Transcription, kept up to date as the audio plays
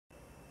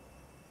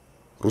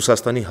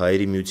Ռուսաստանի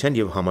հայերի միության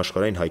եւ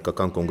համաշխարհային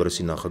հայկական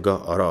կոնգրեսի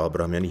նախագահ Արա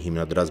Աբրահամյանի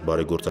հիմնադրած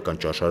բարեգործական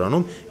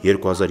ճաշարանում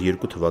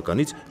 2002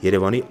 թվականից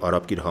Երևանի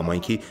Արաբկիր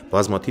համայնքի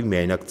բազմաթիվ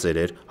միայնակ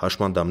ծերեր,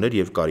 հաշմանդամներ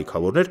եւ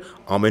կարիքավորներ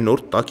ամեն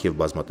օր տաք եւ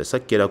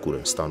բազմատեսակ կերակուր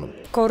են ստանում։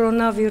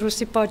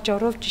 Կորոնավիրուսի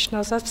պատճառով ճիշտ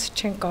ասած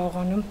չեն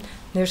կարողանում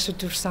ներս ու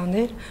դուրս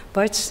անել,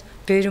 բայց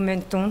բերում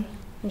են տուն,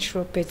 ինչ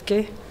որ պետք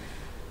է։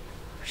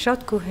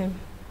 Շատ գոհ եմ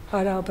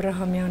Արա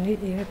Աբրահամյանի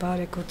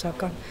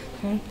բարեգործական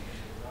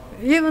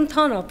Եվ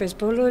ընդհանրապես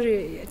բոլոր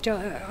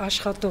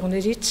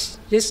աշխատողներից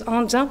ես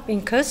անձամբ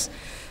ինքս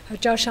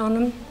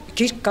ճաշանում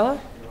գիրք կա,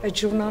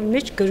 այդ ժուրնալի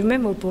մեջ գրում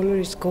եմ, որ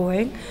բոլորից գոհ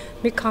ենք,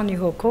 մի քանի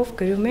հոգով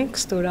գրում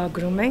ենք,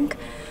 ստորագրում ենք,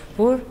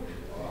 որ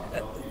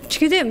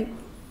չգիտեմ,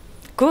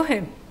 գոհ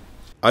եմ։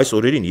 Այս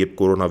օրերին, երբ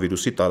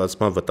կորոնավիրուսի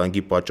տարածման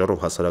վտանգի պատճառով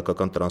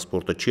հասարակական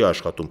տրանսպորտը չի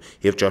աշխատում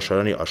եւ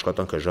ճաշարանի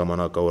աշխատանքը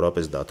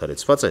ժամանակավորապես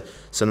դադարեցված է,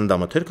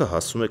 սննդամթերքը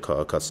հասցում է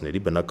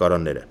քաղաքացիների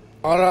բնակարանները։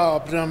 Արա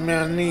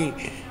Աբրահամյանի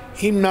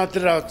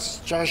հիմնադրած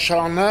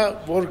ճաշարանը,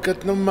 որ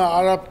գտնվում է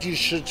Արաբկիր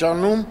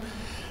շրջանում,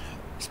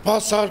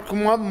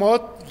 սպասարկում է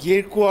մոտ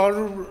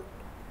 200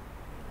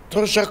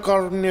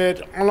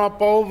 թոշակառուներ,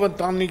 անապահով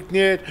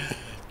ընտանիքներ,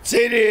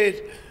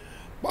 ծերեր,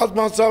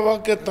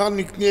 բազմազավակ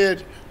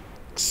ընտանիքներ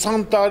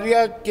 20 տարի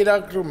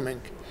կերակրում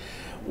ենք։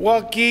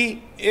 Ուղղակի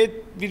այդ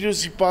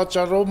վիրուսի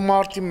պատճառով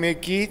մարտի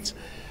 1-ից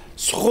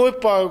սխոյ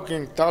պայոք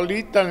ենք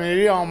տալի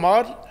տների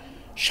համար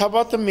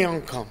շաբաթը մի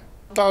անգամ։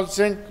 Տալիս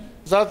ենք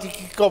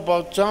զատիկի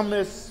կապակցությամբ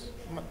ես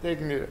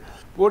մտերները,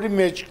 որի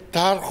մեջ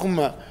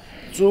թարխումը,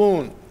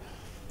 ձուն,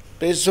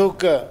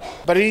 պեսոկը,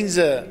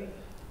 բրինձը,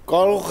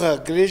 կարողը,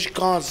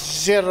 գրեշկան,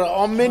 սերը,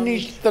 ամեն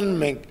ինչ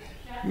տնում ենք,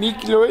 մի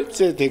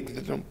կիլոյից ձետ եք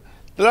դնում,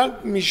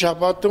 դրանք մի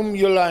շաբաթում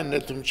յոլայն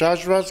է դնում,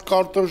 շաշված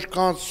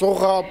կարտոշկան,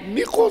 սողա,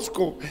 մի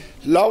խոսքով,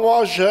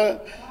 լավաշը,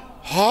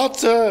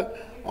 հացը,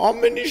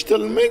 ամեն ինչ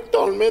տնում ենք,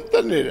 տալում են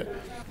տները։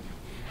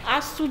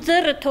 Աստծո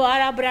ձեռը թո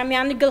Արա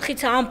Աբրահամյանի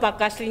գլխից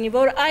անպակաս լինի,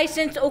 որ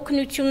այսենց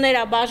օգնություններ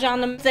է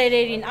բաժանում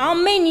ծերերին,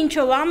 ամեն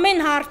ինչով,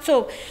 ամեն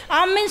հարցով,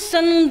 ամեն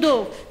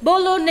սնունդով,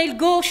 բոլորն էլ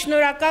գոհ,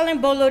 շնորհակալ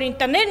են բոլորին,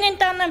 տներն են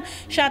տանում,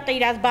 շատ է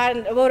իրաց,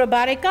 որը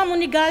բարեկամ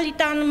ունի գալի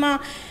տանում է,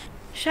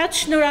 շատ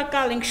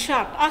շնորհակալ ենք,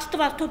 շատ,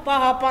 Աստված թո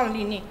պահապան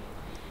լինի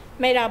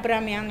մեր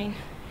Աբրահամյանին։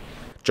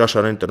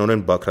 Ճաշարանի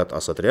տնօրեն Բաքրատ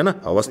Ասատրյանը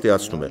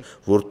հավաստիացնում է,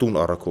 որ տուն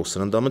առաքող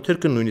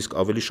սննդամթերքը նույնիսկ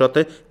ավելի շատ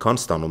է, քան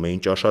ստանում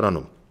էին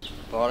ճաշարանում։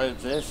 Բարև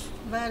ձեզ։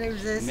 Բարև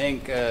ձեզ։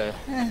 Մենք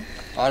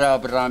Արա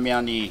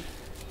Աբրահամյանի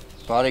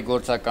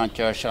բարեգործական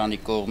ճաշարանի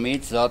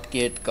կողմից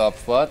զատկի հետ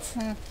կապված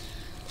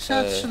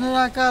շատ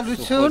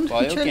շնորհակալություն,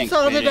 չեմ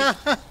ծաղրի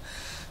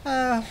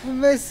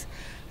մեզ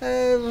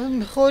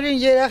խորին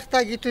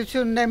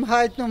երախտագիտությունն եմ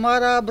հայտնում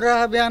Արա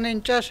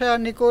Աբրահամյանին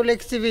ճաշարանի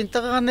կոլեկտիվին,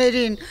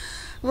 տղաներին,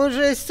 որ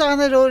այս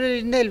ծանր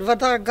օրերին էլ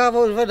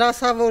վտանգավոր,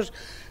 վնասավոր,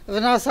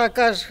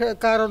 վնասակար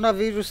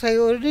կորոնավիրուսի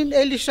օրերին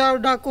էլի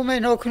շարունակում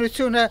են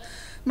օգնությունը,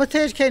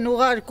 մթերք են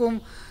ուղարկում,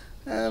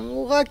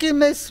 ուղղակի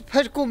մեզ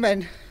փրկում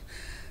են։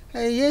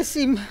 Ես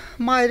իմ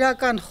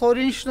մայրական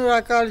խորին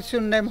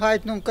շնորհակալությունն եմ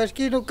հայտնում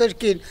կրկին ու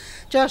կրկին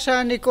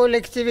ճաշարանի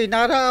կոլեկտիվին,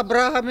 Արա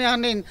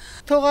Աբրահամյանին,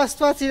 թող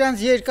Աստված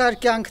իրանց երկար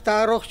կյանք տա,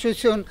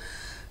 առողջություն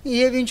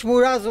եւ ինչ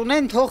մուրազ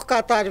ունեն, թող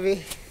կատարվի։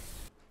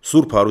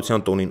 Սուրբ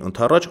Հարության տոնին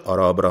ընդառաջ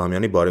Արա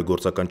Աբրահամյանի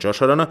բարեգործական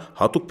ճաշարանը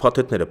հատուկ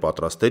փաթեթներ է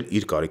պատրաստել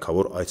իր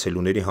կարիքավոր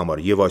այցելուների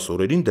համար եւ այս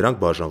օրերին դրանք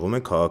բաժանվում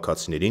են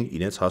քաղաքացիներին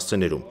իրենց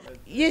հասցեներում։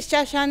 Ես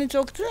ճաշարանից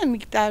օգտվում եմ մի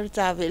տարուց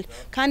ավել,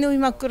 քանի ու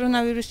հիմա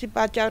կորոնավիրուսի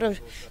պատճառով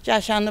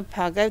ճաշարանը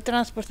փակ է,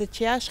 տրանսպորտը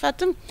չի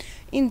աշխատում,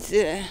 ինձ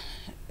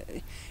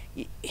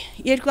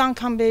 2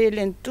 անգամ բերել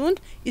են տուն,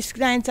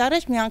 իսկ դրանից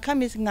առաջ մի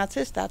անգամ ես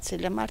գնացել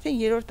ստացել եմ,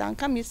 արդեն 3-րդ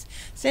անգամ ես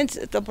սենց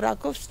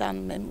տոպրակով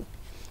ստանում եմ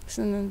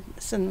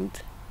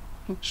սնունդ։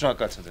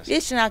 Շնորհակալություն ձեզ։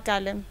 Ես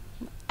շնորհակալ եմ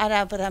Արա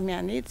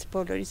Աբրահամյանից,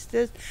 բոլորից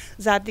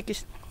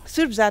ձեզ,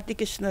 Սուրբ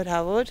Զատիկը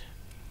շնորհավոր,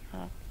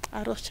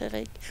 առողջ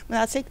եղեք,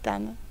 մնացեք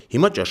տանը։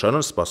 Հիմա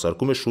ճաշարանը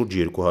սպասարկում է շուրջ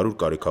 200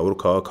 կարիքավոր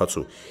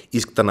քաղաքացու,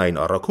 իսկ տնային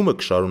առաքումը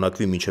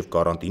կշարունակվի մինչև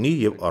կարանտինի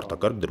եւ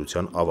արտակարգ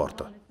դրության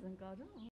ավարտը։